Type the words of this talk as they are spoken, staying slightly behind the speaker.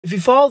If you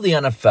follow the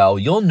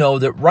NFL, you'll know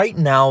that right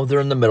now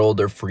they're in the middle of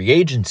their free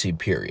agency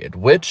period,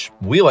 which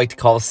we like to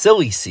call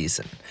silly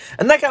season.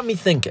 And that got me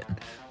thinking,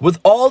 with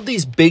all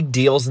these big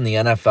deals in the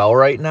NFL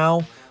right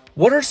now,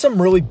 what are some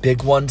really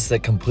big ones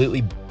that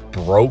completely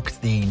broke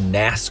the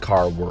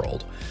NASCAR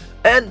world?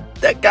 And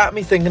that got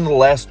me thinking the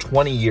last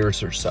 20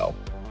 years or so.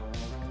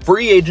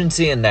 Free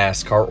agency in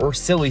NASCAR, or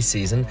silly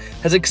season,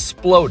 has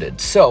exploded.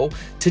 So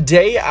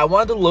today I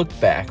wanted to look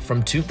back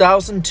from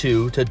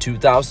 2002 to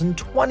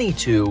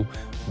 2022,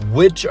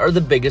 which are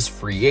the biggest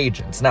free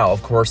agents. Now,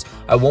 of course,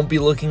 I won't be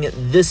looking at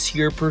this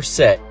year per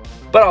se,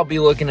 but I'll be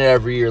looking at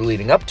every year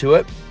leading up to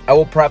it. I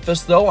will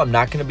preface, though, I'm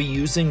not going to be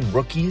using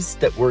rookies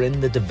that were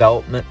in the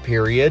development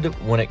period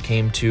when it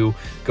came to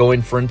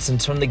going, for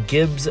instance, from the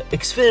Gibbs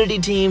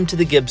Xfinity team to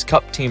the Gibbs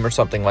Cup team or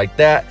something like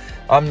that.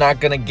 I'm not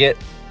going to get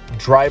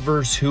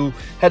drivers who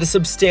had a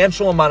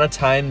substantial amount of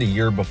time the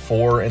year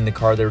before in the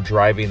car they're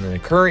driving in the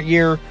current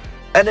year.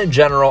 And in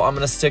general, I'm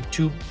going to stick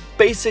to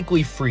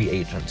basically free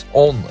agents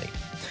only.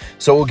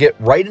 So we'll get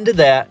right into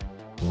that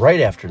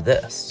right after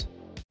this.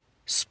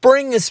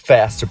 Spring is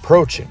fast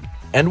approaching,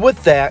 and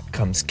with that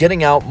comes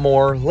getting out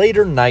more,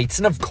 later nights,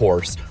 and of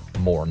course,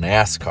 more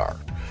NASCAR.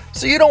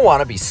 So you don't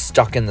want to be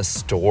stuck in the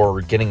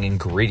store getting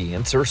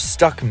ingredients or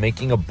stuck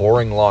making a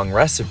boring long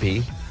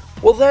recipe.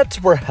 Well,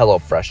 that's where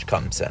HelloFresh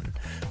comes in.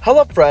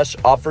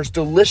 HelloFresh offers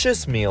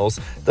delicious meals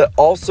that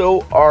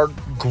also are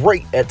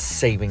great at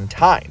saving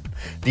time.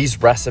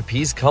 These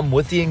recipes come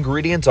with the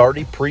ingredients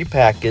already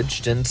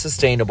pre-packaged and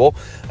sustainable,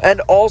 and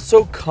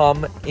also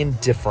come in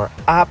different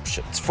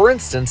options. For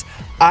instance,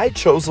 I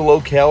chose a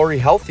low-calorie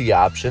healthy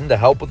option to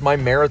help with my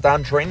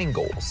marathon training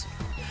goals.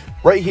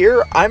 Right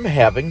here, I'm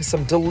having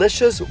some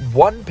delicious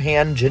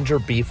one-pan ginger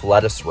beef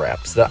lettuce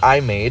wraps that I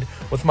made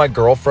with my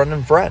girlfriend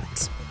and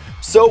friends.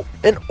 So,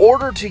 in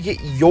order to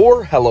get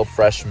your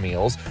HelloFresh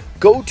meals,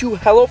 go to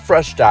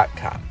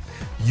HelloFresh.com.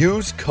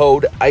 Use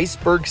code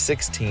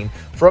Iceberg16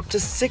 for up to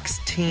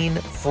 16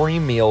 free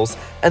meals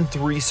and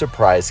 3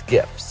 surprise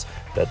gifts.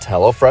 That's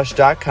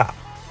HelloFresh.com.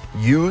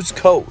 Use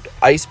code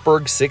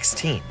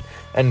Iceberg16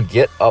 and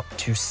get up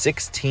to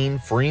 16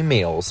 free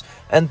meals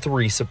and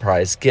 3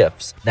 surprise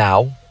gifts.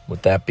 Now,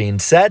 with that being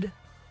said,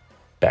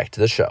 back to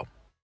the show.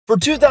 For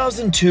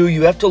 2002,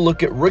 you have to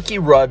look at Ricky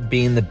Rudd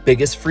being the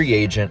biggest free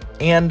agent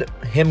and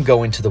him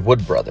going to the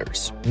Wood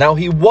Brothers. Now,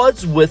 he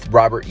was with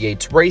Robert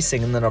Yates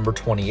Racing in the number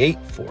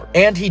 28 Ford,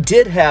 and he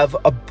did have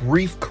a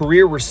brief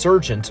career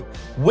resurgence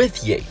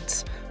with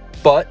Yates,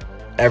 but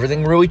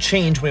everything really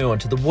changed when he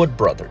went to the Wood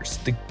Brothers.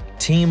 The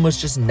team was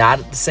just not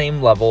at the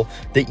same level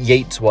that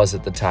Yates was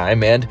at the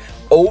time, and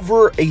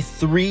over a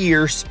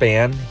 3-year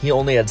span, he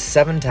only had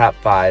 7 top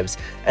 5s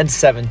and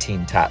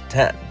 17 top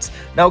 10s.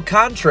 Now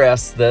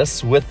contrast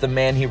this with the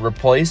man he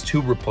replaced,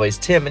 who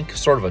replaced him in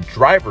sort of a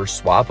driver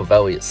swap of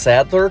Elliott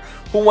Sadler,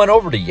 who went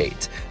over to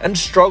Yates and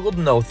struggled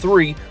in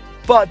 03,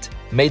 but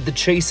made the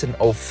chase in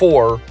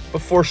 04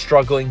 before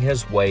struggling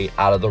his way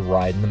out of the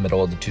ride in the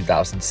middle of the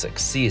 2006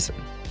 season.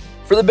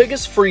 For the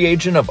biggest free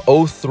agent of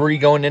 03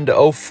 going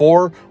into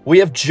 04, we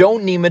have Joe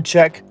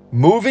Nemechek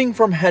moving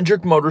from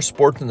Hendrick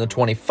Motorsports in the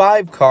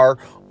 25 car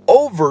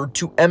over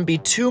to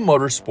MB2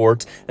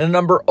 Motorsports in a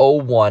number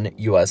 01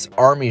 U.S.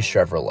 Army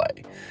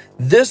Chevrolet.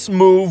 This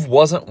move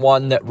wasn't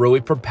one that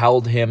really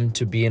propelled him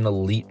to be an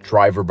elite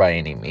driver by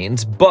any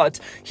means, but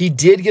he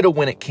did get a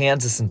win at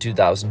Kansas in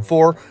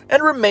 2004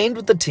 and remained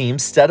with the team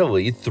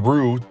steadily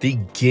through the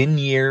Ginn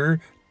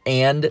year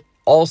and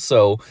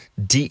also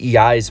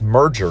DEI's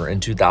merger in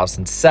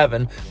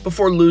 2007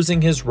 before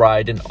losing his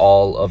ride in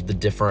all of the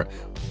different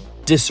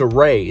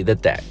disarray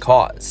that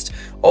caused.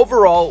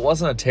 Overall, it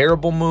wasn't a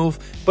terrible move,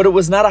 but it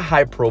was not a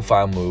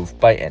high-profile move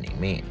by any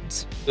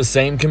means. The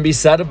same can be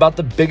said about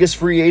the biggest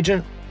free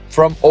agent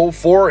from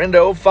 04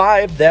 into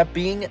 05, that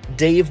being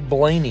Dave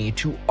Blaney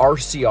to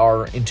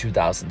RCR in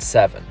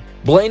 2007.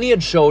 Blaney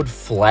had showed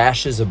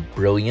flashes of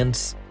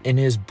brilliance in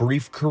his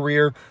brief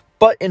career,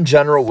 but in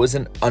general was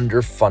an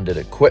underfunded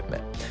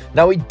equipment.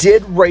 Now, he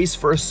did race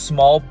for a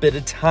small bit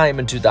of time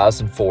in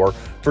 2004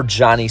 for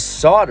Johnny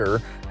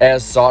Sauter,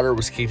 as Sauter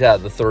was kicked out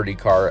of the 30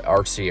 car at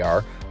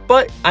RCR,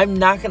 but I'm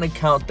not going to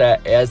count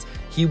that as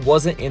he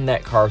wasn't in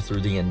that car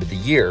through the end of the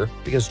year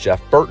because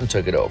Jeff Burton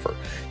took it over.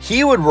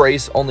 He would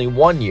race only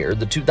 1 year,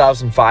 the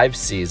 2005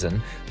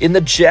 season, in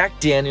the Jack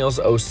Daniels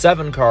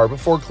 07 car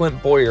before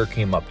Clint Boyer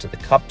came up to the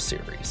Cup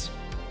Series.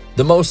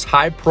 The most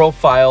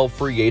high-profile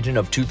free agent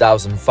of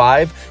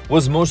 2005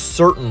 was most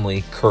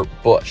certainly Kurt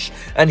Busch,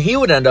 and he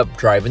would end up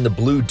driving the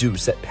Blue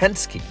Deuce at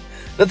Penske.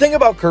 The thing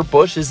about Kurt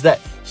Busch is that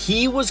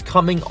he was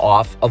coming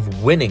off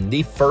of winning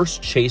the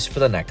first chase for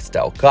the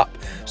Nextel Cup,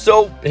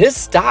 so his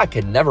stock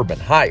had never been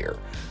higher.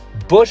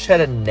 Busch had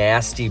a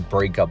nasty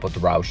breakup with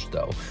Roush,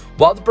 though.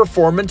 While the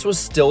performance was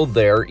still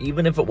there,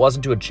 even if it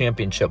wasn't to a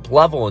championship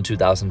level in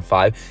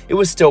 2005, it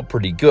was still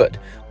pretty good.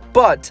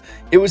 But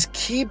it was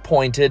key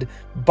pointed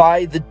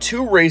by the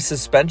 2-race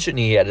suspension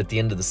he had at the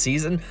end of the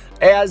season,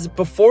 as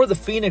before the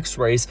Phoenix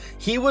race,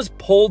 he was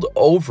pulled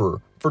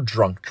over for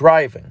drunk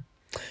driving.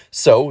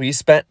 So he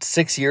spent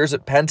 6 years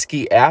at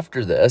Penske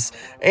after this,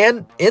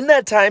 and in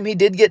that time he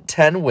did get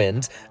 10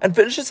 wins and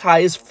finished as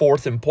high as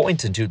 4th in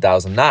points in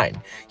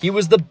 2009. He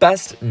was the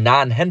best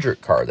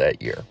non-Hendrick car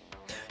that year.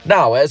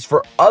 Now, as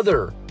for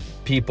other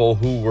people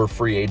who were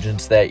free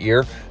agents that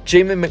year,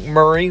 Jamie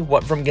McMurray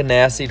went from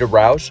Ganassi to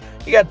Roush.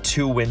 He got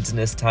 2 wins in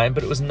his time,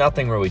 but it was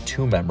nothing really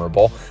too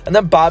memorable. And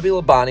then Bobby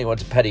Labonte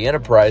went to Petty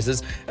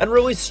Enterprises and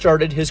really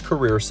started his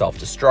career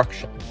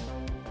self-destruction.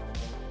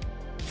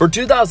 For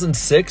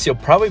 2006, you'll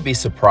probably be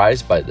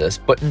surprised by this,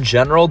 but in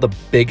general, the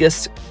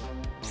biggest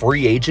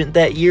free agent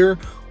that year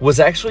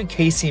was actually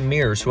Casey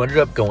Mears, who ended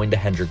up going to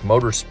Hendrick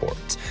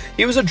Motorsports.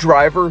 He was a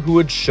driver who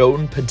had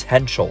shown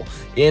potential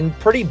in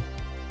pretty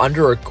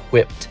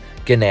under-equipped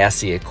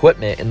Ganassi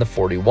equipment in the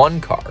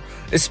 41 car,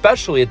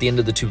 especially at the end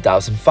of the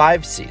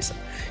 2005 season.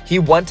 He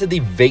went to the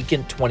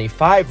vacant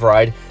 25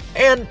 ride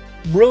and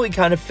really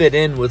kind of fit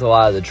in with a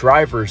lot of the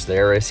drivers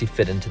there as he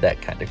fit into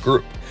that kind of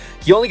group.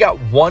 He only got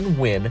 1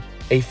 win,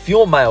 a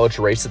fuel mileage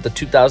race at the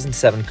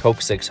 2007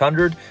 Coke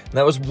 600, and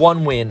that was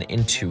 1 win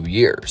in 2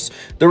 years.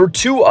 There were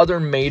 2 other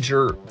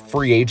major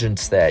free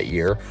agents that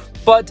year,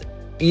 but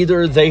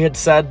either they had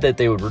said that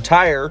they would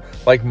retire,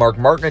 like Mark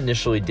Martin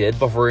initially did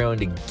before going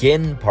to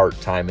Ginn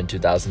part-time in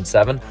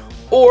 2007,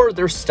 or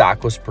their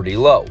stock was pretty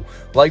low,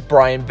 like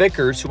Brian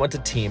Vickers, who went to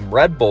Team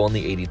Red Bull in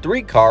the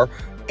 83 car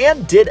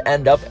and did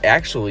end up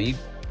actually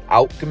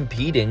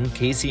out-competing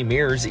Casey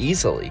Mears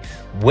easily,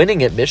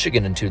 winning at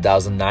Michigan in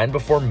 2009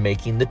 before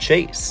making the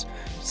chase.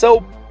 So,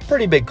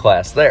 pretty big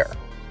class there.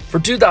 For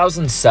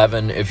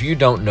 2007, if you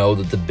don't know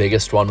that the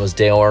biggest one was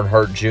Dale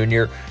Earnhardt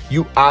Jr.,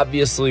 you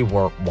obviously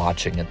weren't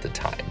watching at the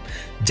time.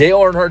 Dale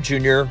Earnhardt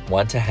Jr.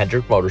 went to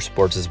Hendrick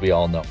Motorsports, as we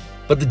all know.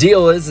 But the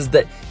deal is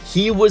that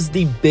he was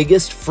the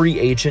biggest free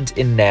agent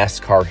in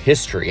NASCAR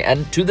history,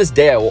 and to this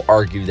day I will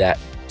argue that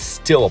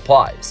still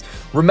applies.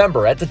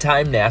 Remember, at the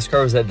time,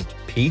 NASCAR was at its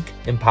peak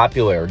in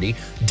popularity.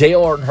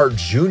 Dale Earnhardt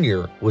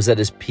Jr. was at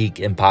his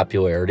peak in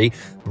popularity,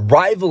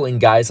 rivaling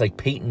guys like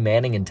Peyton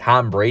Manning and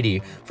Tom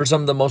Brady for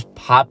some of the most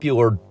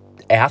popular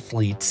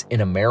athletes in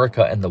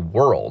America and the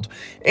world.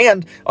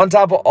 And on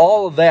top of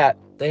all of that,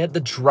 they had the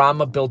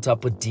drama built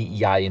up with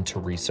DEI and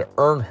Teresa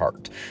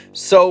Earnhardt.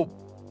 So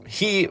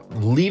he,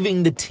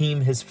 leaving the team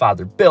his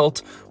father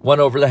built,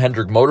 went over to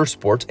Hendrick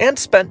Motorsports and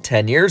spent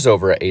 10 years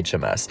over at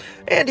HMS.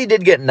 And he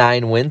did get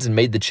 9 wins and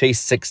made the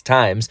chase 6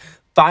 times,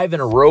 5 in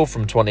a row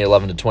from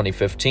 2011 to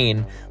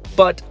 2015.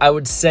 But I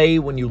would say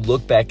when you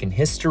look back in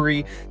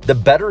history, the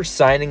better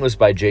signing was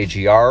by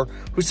JGR,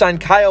 who signed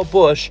Kyle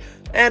Busch,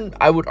 and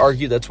I would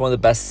argue that's one of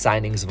the best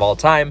signings of all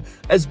time,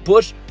 as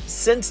Busch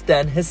since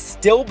then has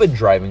still been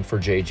driving for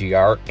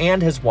JGR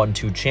and has won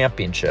 2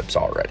 championships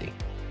already.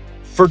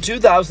 For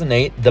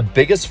 2008, the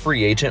biggest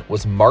free agent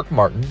was Mark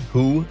Martin,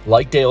 who,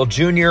 like Dale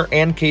Jr.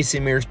 and Casey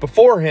Mears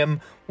before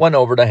him, went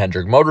over to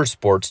Hendrick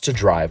Motorsports to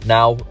drive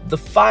now the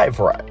 5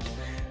 ride.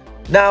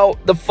 Now,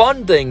 the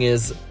fun thing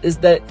is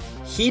that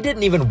he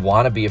didn't even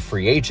want to be a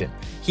free agent.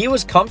 He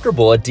was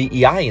comfortable at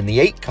DEI in the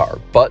 8 car,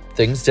 but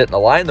things didn't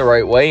align the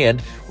right way,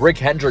 and Rick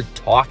Hendrick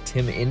talked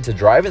him into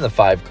driving the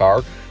 5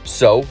 car,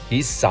 so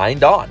he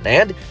signed on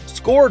and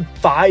scored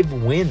 5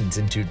 wins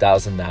in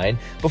 2009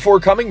 before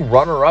coming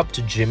runner-up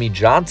to Jimmy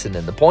Johnson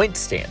in the point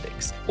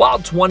standings. While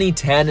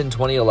 2010 and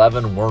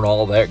 2011 weren't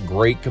all that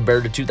great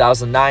compared to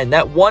 2009,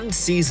 that one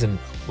season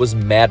was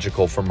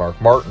magical for Mark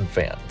Martin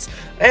fans.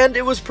 And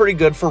it was pretty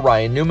good for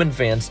Ryan Newman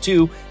fans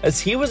too, as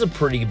he was a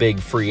pretty big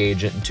free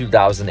agent in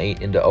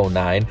 2008 into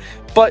 2009,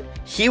 but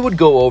he would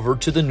go over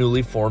to the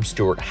newly formed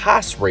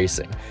Stewart-Haas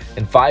Racing.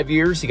 In 5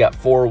 years, he got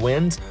 4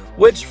 wins,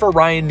 which for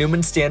Ryan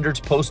Newman standards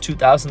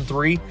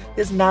post-2003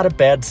 is not a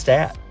bad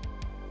stat.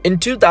 In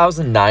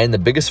 2009, the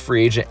biggest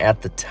free agent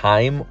at the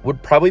time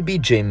would probably be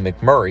Jamie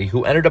McMurray,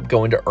 who ended up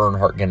going to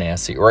Earnhardt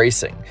Ganassi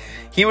Racing.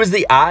 He was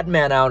the odd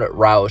man out at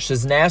Roush,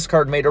 as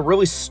NASCAR made a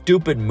really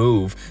stupid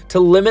move to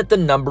limit the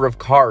number of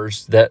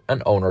cars that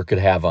an owner could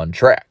have on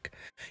track.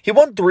 He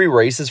won 3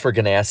 races for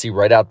Ganassi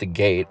right out the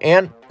gate,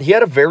 and he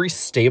had a very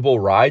stable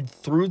ride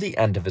through the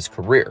end of his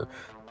career.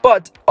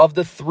 But of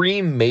the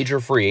 3 major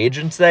free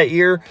agents that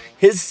year,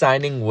 his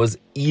signing was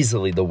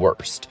easily the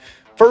worst.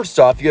 First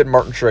off, you had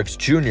Martin Truex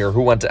Jr.,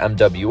 who went to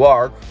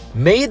MWR,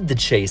 made the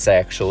chase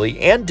actually,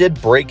 and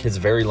did break his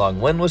very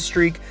long winless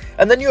streak.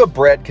 And then you have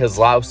Brad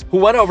Keselowski, who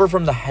went over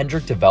from the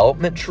Hendrick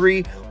development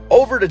tree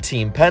over to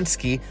Team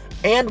Penske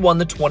and won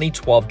the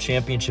 2012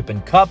 championship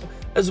in Cup,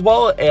 as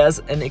well as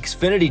an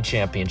Xfinity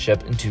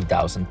championship in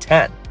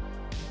 2010.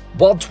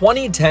 While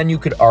 2010, you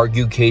could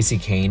argue Kasey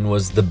Kahne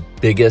was the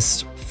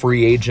biggest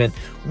free agent,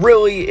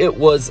 really it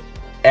was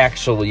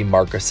actually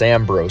Marcus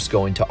Ambrose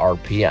going to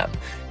RPM.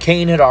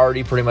 Kahne had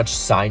already pretty much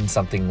signed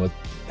something with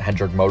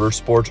Hendrick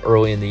Motorsports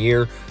early in the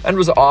year and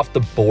was off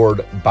the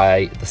board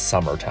by the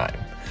summertime.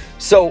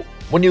 So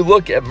when you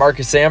look at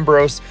Marcus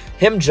Ambrose,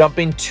 him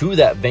jumping to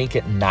that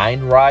vacant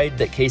 9 ride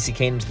that Kasey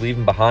Kahne was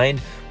leaving behind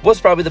was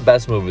probably the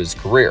best move of his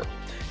career.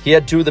 He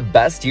had 2 of the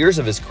best years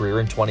of his career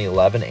in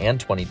 2011 and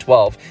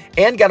 2012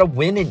 and got a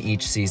win in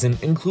each season,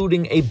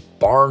 including a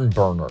barn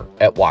burner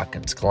at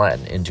Watkins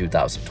Glen in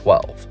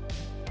 2012.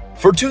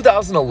 For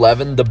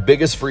 2011, the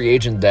biggest free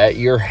agent that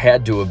year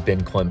had to have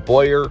been Clint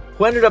Bowyer,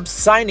 who ended up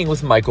signing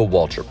with Michael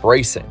Waltrip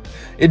Racing.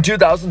 In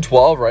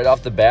 2012, right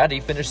off the bat, he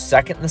finished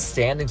second in the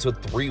standings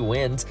with 3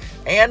 wins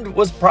and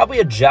was probably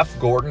a Jeff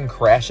Gordon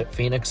crash at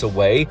Phoenix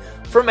away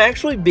from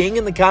actually being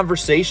in the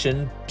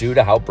conversation due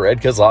to how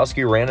Brad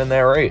Keselowski ran in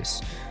that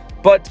race.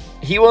 But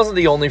he wasn't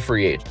the only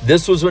free agent.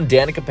 This was when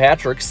Danica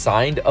Patrick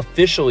signed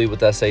officially with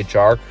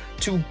SHR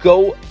to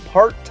go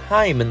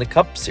part-time in the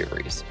Cup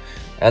Series.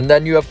 And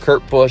then you have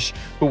Kurt Busch,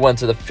 who went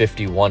to the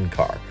 51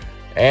 car.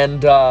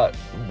 And,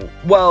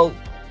 well,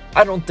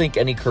 I don't think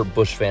any Kurt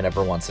Busch fan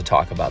ever wants to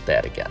talk about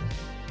that again.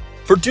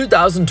 For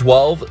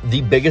 2012,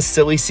 the biggest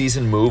silly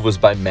season move was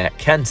by Matt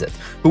Kenseth,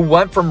 who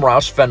went from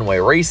Roush Fenway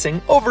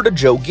Racing over to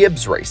Joe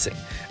Gibbs Racing.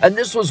 And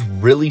this was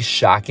really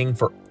shocking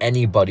for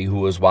anybody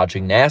who was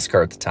watching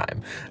NASCAR at the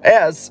time,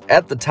 as,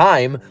 at the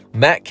time,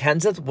 Matt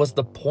Kenseth was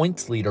the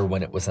points leader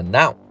when it was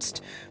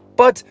announced.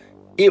 But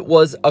it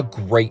was a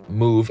great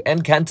move,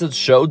 and Kenseth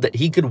showed that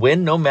he could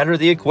win no matter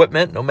the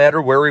equipment, no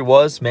matter where he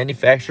was,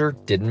 manufacturer,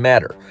 didn't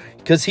matter.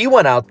 Because he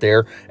went out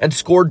there and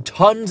scored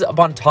tons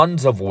upon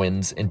tons of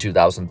wins in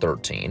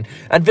 2013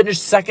 and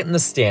finished second in the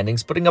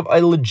standings, putting up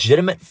a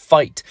legitimate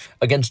fight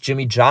against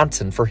Jimmy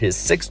Johnson for his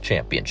 6th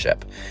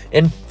championship.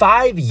 In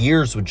 5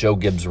 years with Joe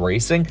Gibbs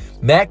Racing,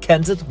 Matt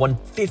Kenseth won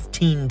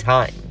 15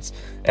 times.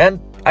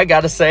 And I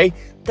gotta say,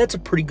 that's a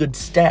pretty good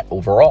stat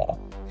overall.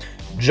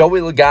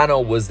 Joey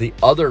Logano was the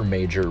other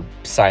major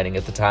signing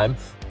at the time,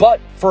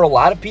 but for a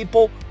lot of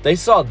people, they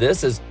saw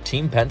this as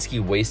Team Penske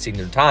wasting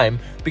their time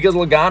because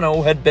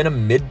Logano had been a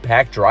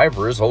mid-pack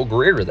driver his whole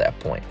career to that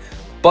point.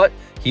 But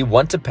he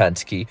went to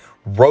Penske,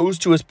 rose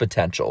to his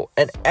potential,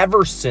 and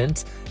ever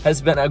since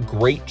has been a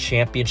great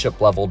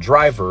championship-level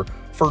driver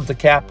for the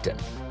captain.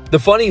 The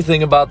funny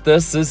thing about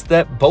this is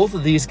that both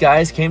of these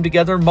guys came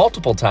together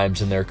multiple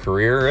times in their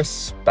career,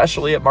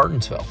 especially at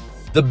Martinsville.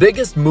 The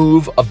biggest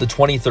move of the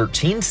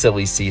 2013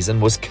 silly season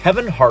was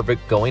Kevin Harvick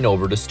going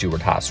over to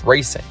Stewart-Haas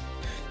Racing.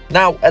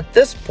 Now, at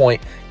this point,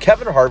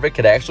 Kevin Harvick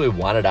had actually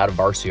wanted out of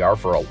RCR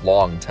for a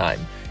long time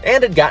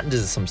and had gotten into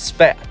some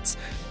spats.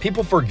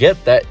 People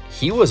forget that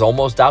he was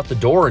almost out the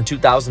door in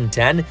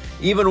 2010,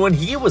 even when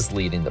he was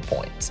leading the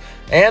points.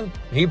 And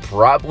he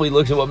probably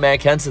looked at what Matt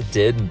Kenseth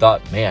did and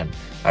thought, man,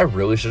 I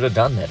really should have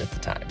done that at the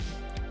time.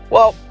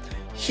 Well,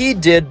 he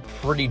did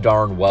pretty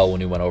darn well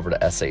when he went over to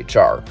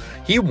SHR.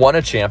 He won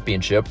a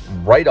championship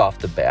right off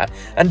the bat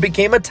and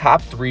became a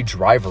top 3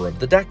 driver of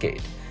the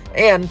decade.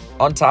 And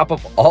on top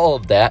of all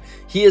of that,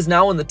 he is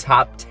now in the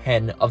top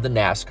 10 of the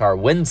NASCAR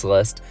wins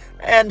list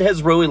and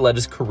has really let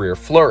his career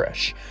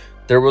flourish.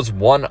 There was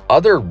one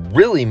other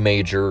really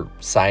major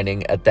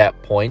signing at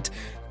that point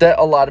that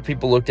a lot of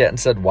people looked at and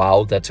said,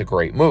 wow, that's a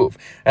great move.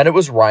 And it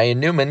was Ryan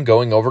Newman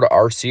going over to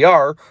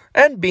RCR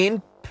and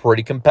being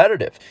pretty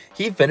competitive.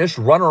 He finished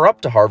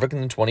runner-up to Harvick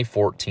in the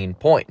 2014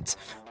 points,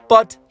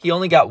 but he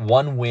only got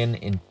 1 win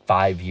in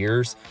 5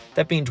 years,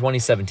 that being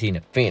 2017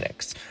 at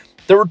Phoenix.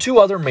 There were 2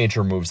 other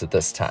major moves at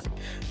this time.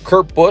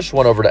 Kurt Busch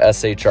went over to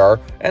SHR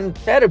and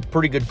had a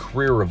pretty good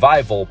career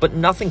revival, but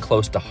nothing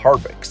close to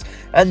Harvick's.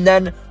 And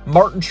then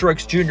Martin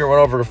Truex Jr. went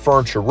over to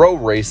Furniture Row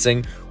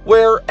Racing,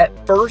 where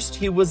at first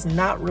he was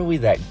not really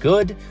that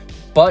good,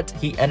 but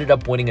he ended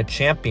up winning a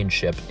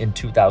championship in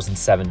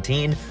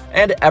 2017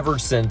 and ever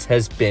since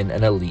has been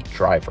an elite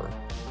driver.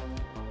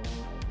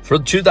 For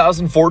the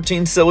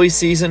 2014 silly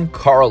season,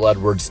 Carl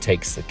Edwards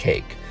takes the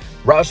cake.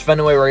 Roush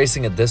Fenway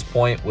Racing at this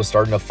point was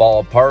starting to fall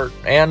apart,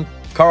 and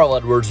Carl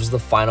Edwards was the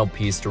final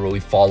piece to really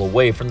fall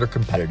away from their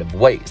competitive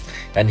ways,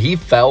 and he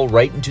fell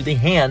right into the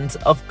hands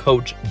of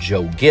coach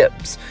Joe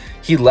Gibbs.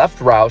 He left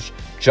Roush,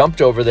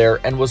 jumped over there,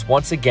 and was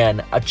once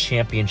again a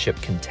championship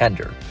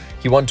contender.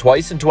 He won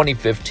twice in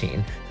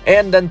 2015,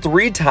 and then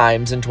 3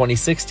 times in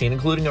 2016,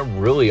 including a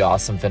really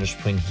awesome finish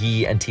between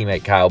he and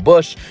teammate Kyle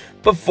Busch,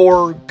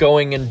 before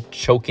going and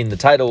choking the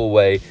title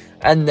away,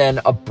 and then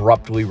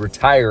abruptly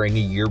retiring a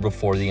year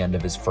before the end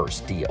of his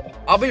first deal.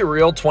 I'll be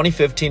real,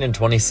 2015 and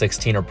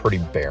 2016 are pretty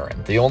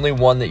barren. The only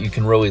one that you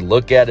can really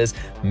look at is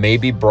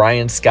maybe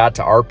Brian Scott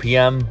to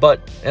RPM,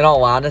 but in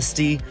all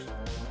honesty,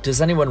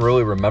 does anyone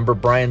really remember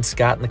Brian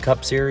Scott in the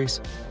Cup Series?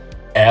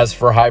 As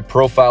for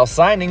high-profile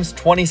signings,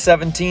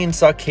 2017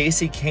 saw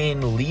Casey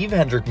Kane leave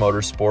Hendrick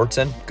Motorsports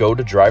and go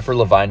to drive for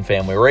Leavine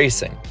Family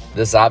Racing.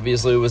 This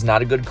obviously was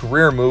not a good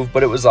career move,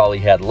 but it was all he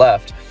had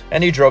left,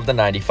 and he drove the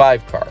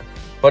 95 car.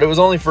 But it was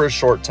only for a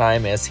short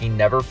time as he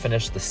never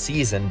finished the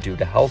season due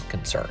to health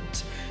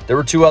concerns. There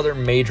were 2 other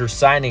major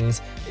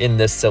signings in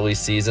this silly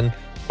season.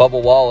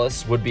 Bubba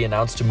Wallace would be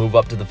announced to move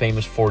up to the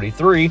famous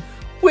 43,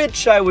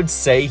 which I would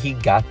say he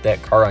got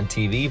that car on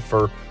TV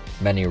for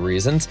many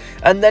reasons.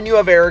 And then you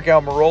have Eric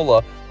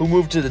Almirola, who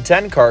moved to the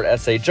 10 car at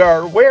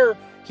SHR, where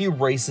he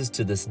races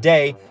to this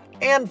day,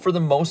 and for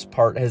the most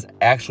part has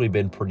actually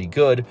been pretty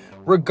good,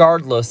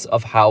 regardless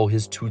of how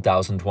his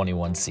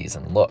 2021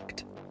 season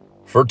looked.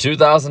 For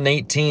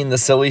 2018, the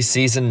silly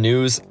season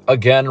news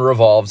again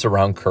revolves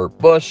around Kurt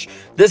Busch,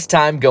 this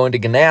time going to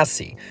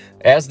Ganassi.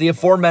 As the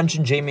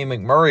aforementioned Jamie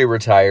McMurray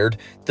retired,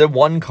 the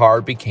 1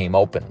 car became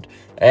opened.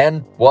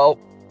 And, well,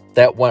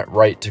 that went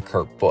right to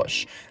Kurt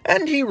Busch,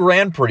 and he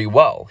ran pretty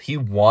well. He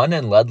won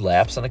and led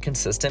laps on a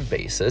consistent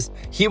basis.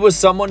 He was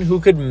someone who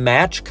could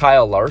match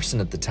Kyle Larson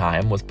at the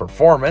time with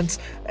performance,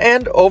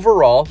 and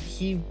overall,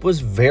 he was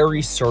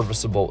very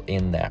serviceable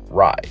in that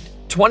ride.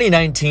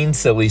 2019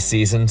 silly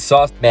season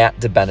saw Matt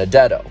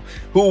DiBenedetto,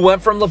 who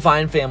went from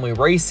Leavine Family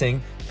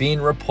Racing,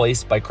 being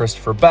replaced by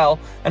Christopher Bell,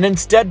 and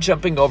instead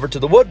jumping over to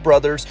the Wood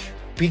Brothers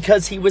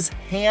because he was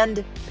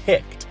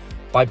hand-picked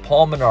by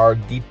Paul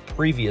Menard, the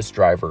previous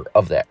driver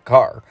of that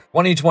car.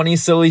 2020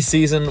 silly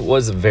season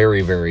was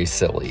very, very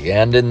silly,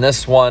 and in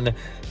this one,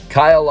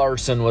 Kyle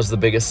Larson was the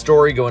biggest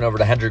story, going over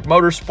to Hendrick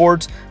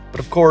Motorsports, but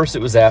of course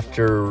it was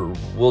after,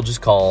 we'll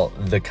just call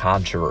the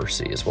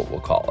controversy is what we'll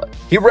call it.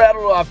 He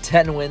rattled off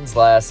 10 wins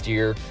last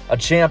year, a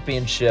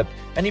championship,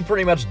 and he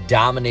pretty much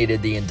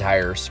dominated the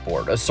entire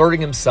sport,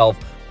 asserting himself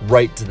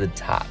right to the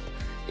top.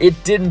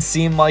 It didn't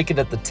seem like it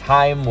at the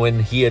time when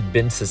he had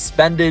been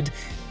suspended,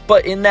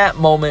 but in that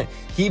moment,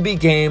 he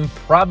became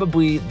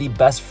probably the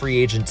best free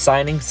agent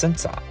signing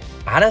since,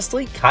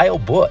 honestly, Kyle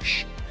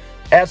Busch.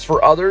 As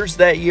for others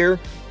that year,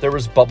 there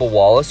was Bubba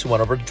Wallace, who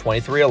went over to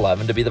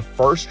 23XI to be the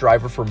first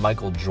driver for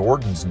Michael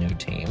Jordan's new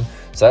team,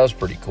 so that was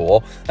pretty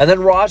cool. And then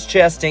Ross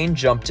Chastain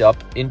jumped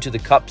up into the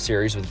Cup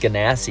Series with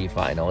Ganassi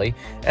finally,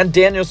 and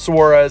Daniel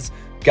Suarez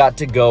got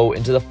to go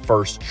into the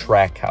first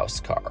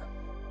Trackhouse car.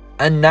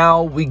 And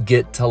now we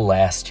get to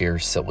last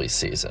year's silly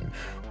season,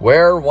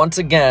 where once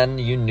again,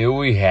 you knew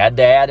we had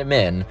to add him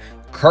in.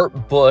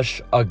 Kurt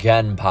Busch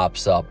again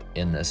pops up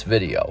in this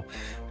video.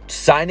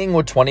 Signing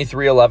with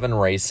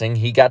 23XI Racing,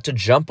 he got to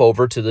jump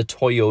over to the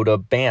Toyota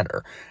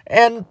banner.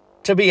 And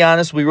to be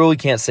honest, we really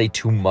can't say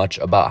too much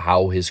about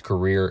how his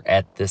career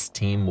at this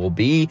team will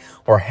be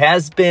or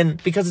has been,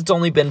 because it's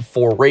only been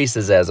 4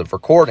 races as of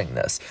recording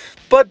this.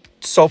 But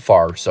so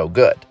far, so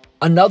good.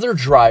 Another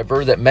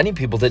driver that many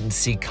people didn't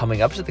see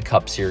coming up to the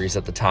Cup Series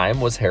at the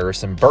time was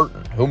Harrison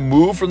Burton, who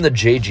moved from the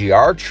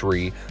JGR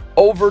tree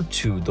over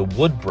to the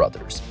Wood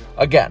Brothers.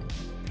 Again,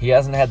 he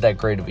hasn't had that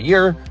great of a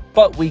year,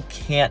 but we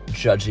can't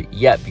judge it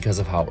yet because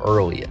of how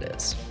early it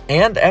is.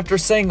 And after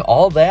saying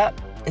all that,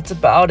 it's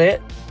about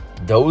it.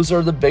 Those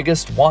are the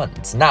biggest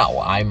ones. Now,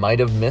 I might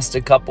have missed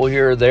a couple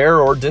here or there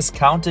or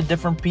discounted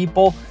different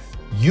people.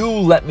 You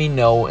let me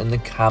know in the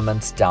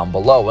comments down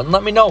below, and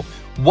let me know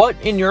what,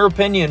 in your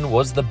opinion,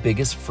 was the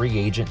biggest free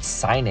agent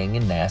signing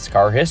in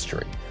NASCAR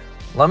history.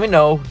 Let me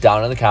know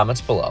down in the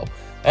comments below.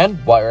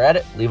 And while you're at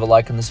it, leave a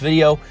like on this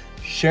video,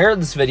 share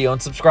this video,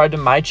 and subscribe to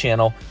my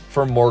channel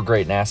for more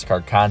great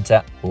NASCAR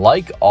content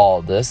like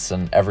all this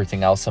and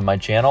everything else on my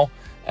channel.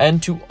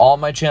 And to all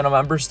my channel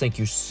members, thank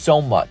you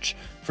so much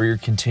for your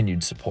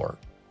continued support.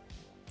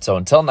 So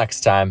until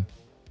next time,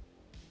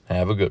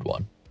 have a good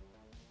one.